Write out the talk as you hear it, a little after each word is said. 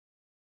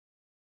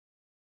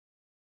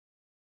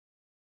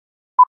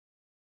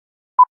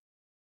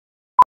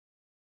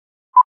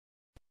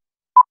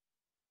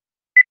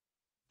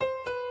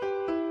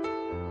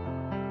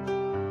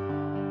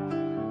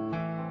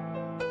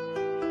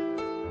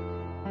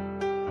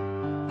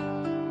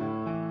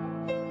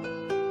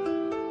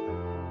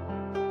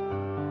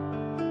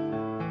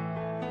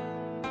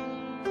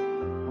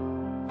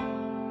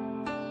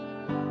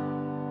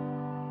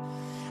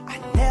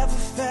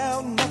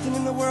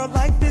world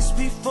like this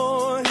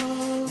before.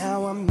 Now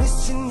I'm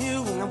missing you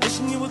and I'm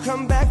wishing you would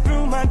come back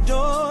through my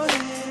door.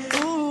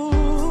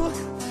 Ooh,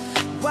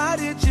 why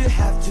did you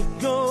have to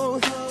go?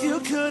 You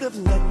could have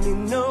let me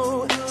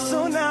know. So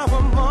now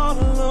I'm all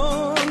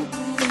alone.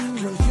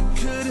 Girl, you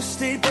could have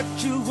stayed, but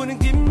you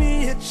wouldn't give me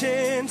a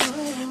chance.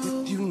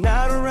 With you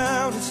not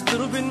around, it's a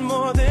little bit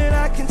more than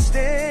I can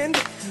stand.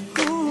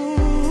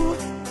 Ooh,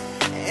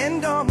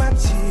 and all my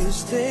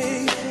tears,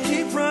 they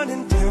keep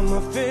running down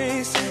my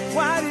face.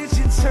 Why did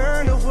you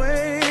turn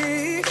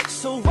away?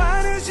 So why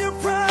does your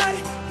pride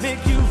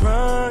make you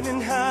run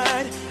and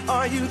hide?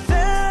 Are you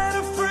that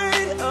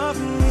afraid of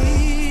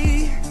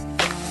me?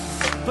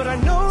 But I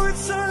know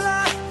it's a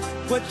lie,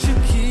 what you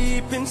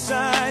keep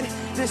inside.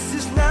 This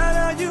is not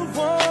how you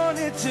want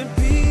it to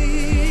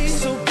be.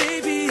 So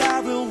baby, I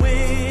will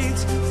wait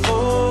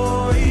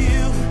for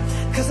you,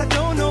 'cause I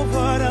don't know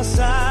what else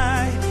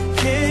I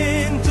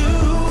can do.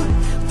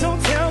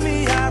 Don't tell me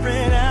I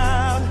ran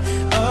out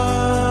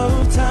of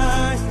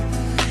time.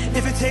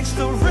 If it takes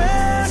the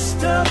rest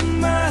of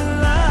my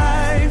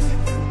life,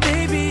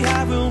 baby,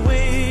 I will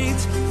wait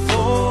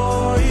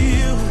for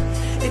you.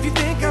 If you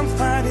think I'm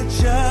fine, it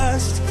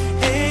just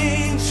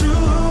ain't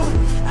true.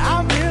 I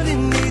really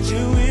need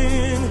you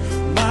in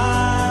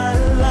my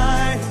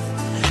life.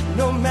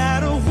 No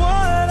matter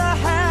what I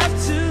have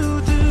to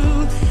do,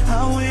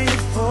 I'll wait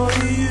for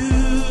you.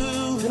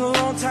 Been a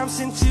long time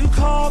since you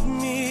called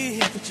me,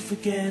 but you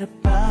forget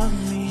about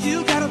me. You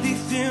gotta be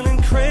feeling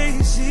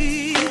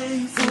crazy.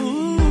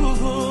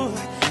 Ooh,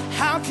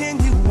 how can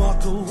you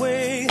walk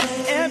away?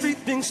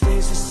 Everything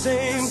stays the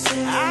same.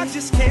 I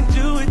just can't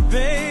do it,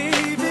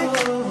 baby.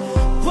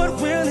 What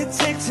will it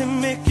take to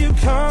make you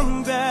come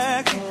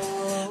back?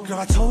 Girl,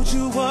 I told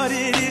you what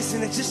it is,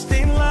 and it just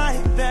ain't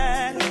like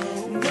that.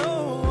 No,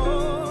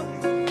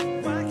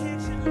 why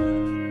can't you?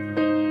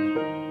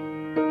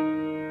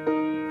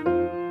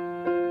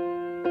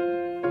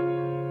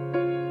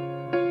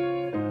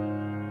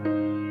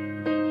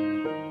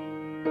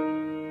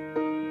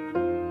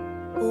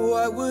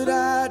 What would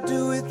I do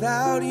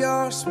without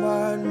your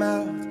smart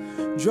mouth?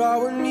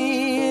 Drawing me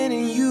in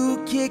and you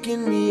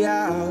kicking me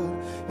out.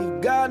 You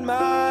got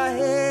my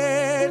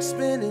head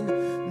spinning,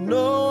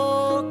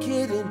 no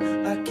kidding.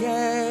 I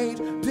can't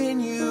pin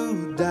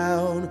you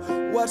down.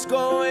 What's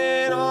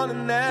going on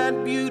in that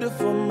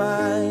beautiful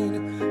mind?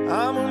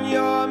 I'm on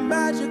your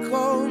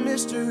magical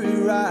mystery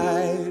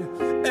ride,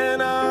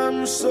 and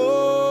I'm so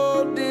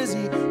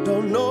dizzy,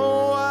 don't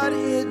know what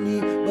hit me,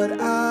 but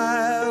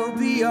I'll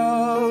be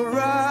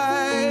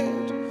alright.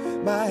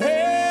 My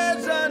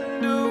head's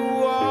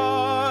underwater,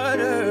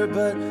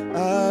 but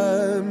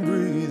I'm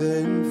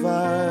breathing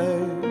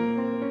fine.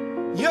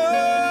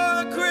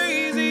 You're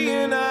crazy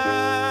and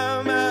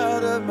I'm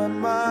out of my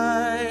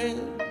mind,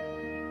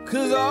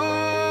 'cause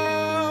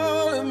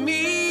all of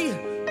me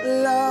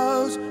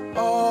loves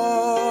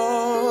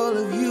all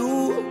of you.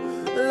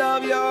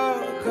 Love your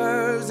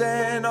curves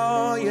and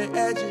all your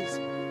edges,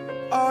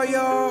 all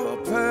your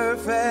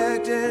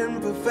perfect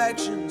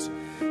imperfections.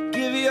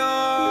 Give your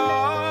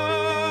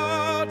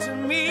all to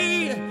me,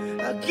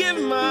 I'll give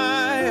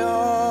my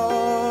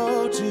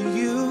all to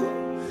you.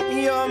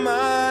 You're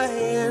my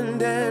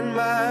end and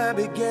my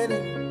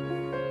beginning.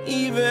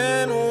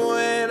 Even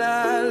when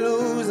I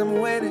lose, I'm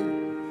winning,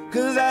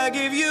 'cause I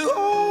give you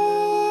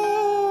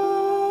all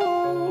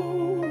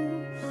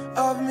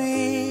of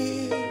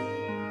me,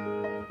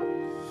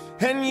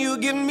 and you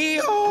give me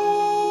all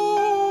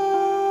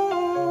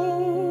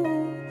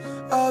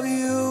of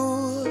you.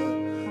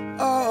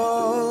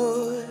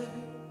 Oh,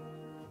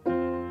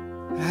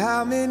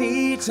 how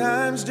many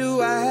times do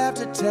I have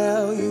to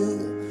tell you?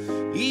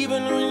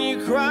 Even when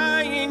you're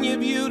crying,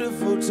 you're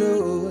beautiful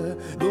too.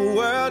 The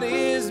world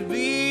is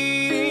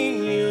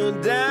beating you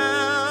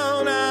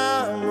down.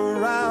 I'm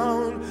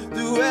around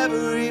through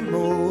every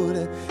mood.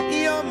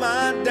 You're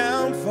my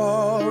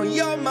downfall,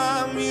 you're my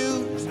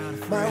muse,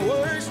 my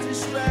worst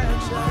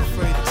distraction. I'm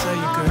afraid to tell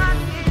you, girl.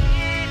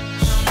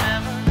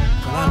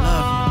 Girl, I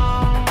love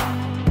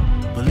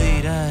you.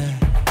 Believe that.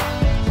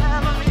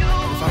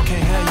 If I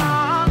can't have you, I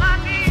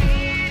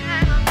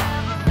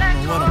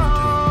don't know what I'm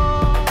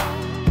gonna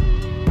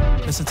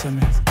do. Listen to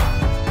me.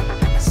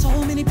 So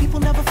many people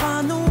never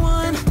find the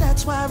one.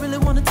 That's why I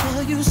really want to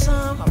tell you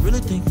some. I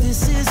really think this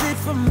is it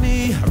for me.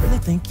 I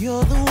really think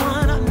you're the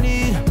one I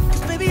need.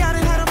 'Cause baby, I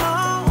done had them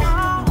all. No,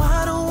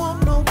 I don't want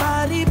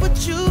nobody but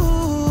you.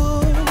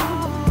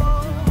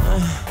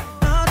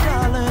 Oh,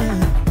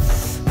 darling.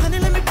 Honey,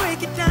 let me break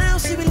it down.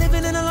 See, we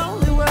living in a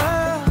lonely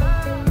world.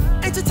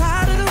 Ain't you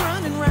tired of the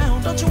running round?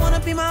 Don't you want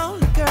to be my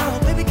only girl?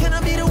 Baby, can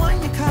I be the one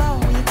you call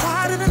when you're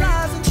tired of the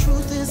lies and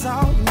truth is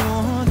all you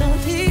wanna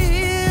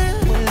hear?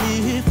 Well,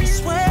 if you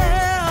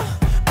swear,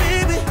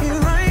 baby,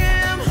 here I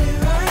am.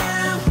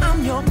 I'm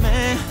your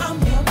man.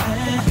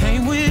 I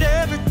came with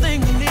everything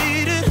you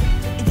needed.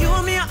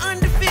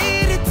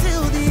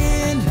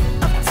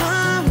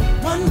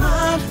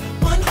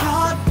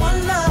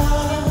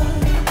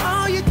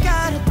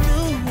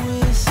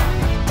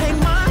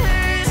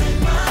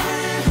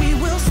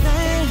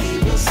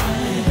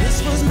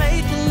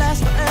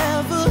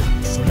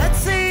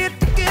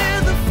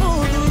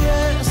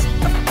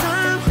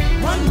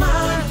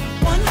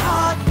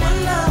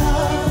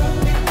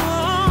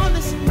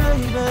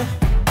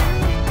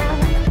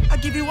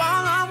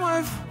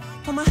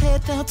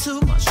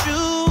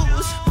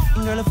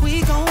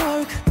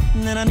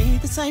 and I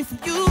need the same from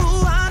you.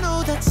 I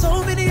know that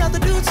so many other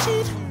dudes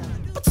cheat,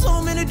 but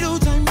so many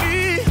dudes ain't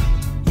me.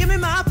 Give me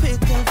my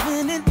pick of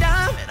any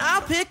dime, and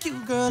I'll pick you,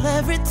 girl,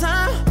 every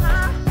time.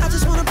 I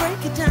just wanna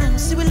break it down.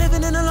 See, we're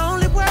living in a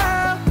lonely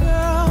world,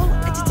 girl.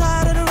 Ain't you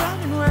tired of the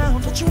running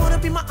around? Don't you wanna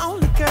be my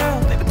only girl?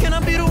 Baby, can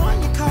I be the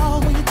one you call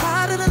when you're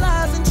tired of the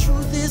lies and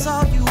truth is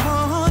all you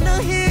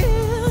wanna hear?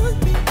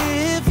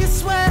 If you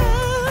swear,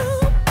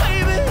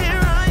 baby,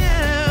 here I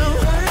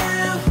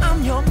am.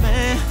 I'm your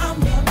man.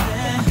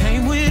 I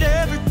came with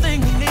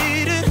everything you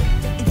needed,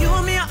 and you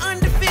and me are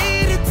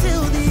undefeated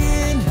till the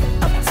end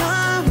of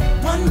time.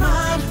 One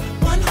mind,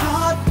 one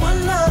heart, one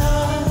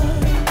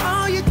love.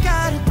 All you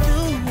gotta do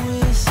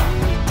is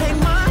take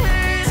my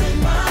hand.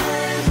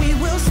 We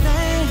will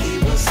stand.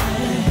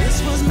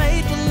 This was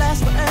made to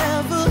last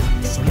forever,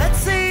 so let's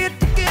say it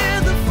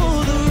together for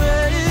the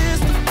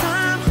rest of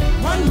time.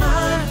 One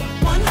mind,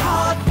 one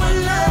heart, one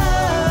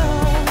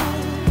love.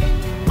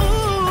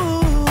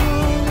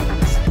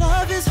 Ooh,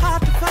 love is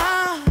hard to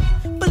find,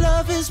 but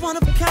love is one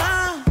of a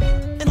kind.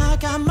 And I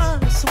got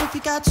mine, so if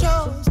you got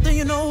yours, then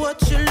you know what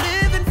you're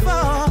living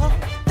for.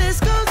 This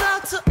goes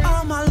out to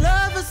all my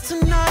lovers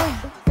tonight.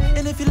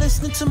 And if you're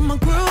listening to my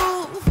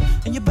groove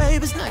and your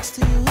baby's next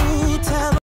to you, tell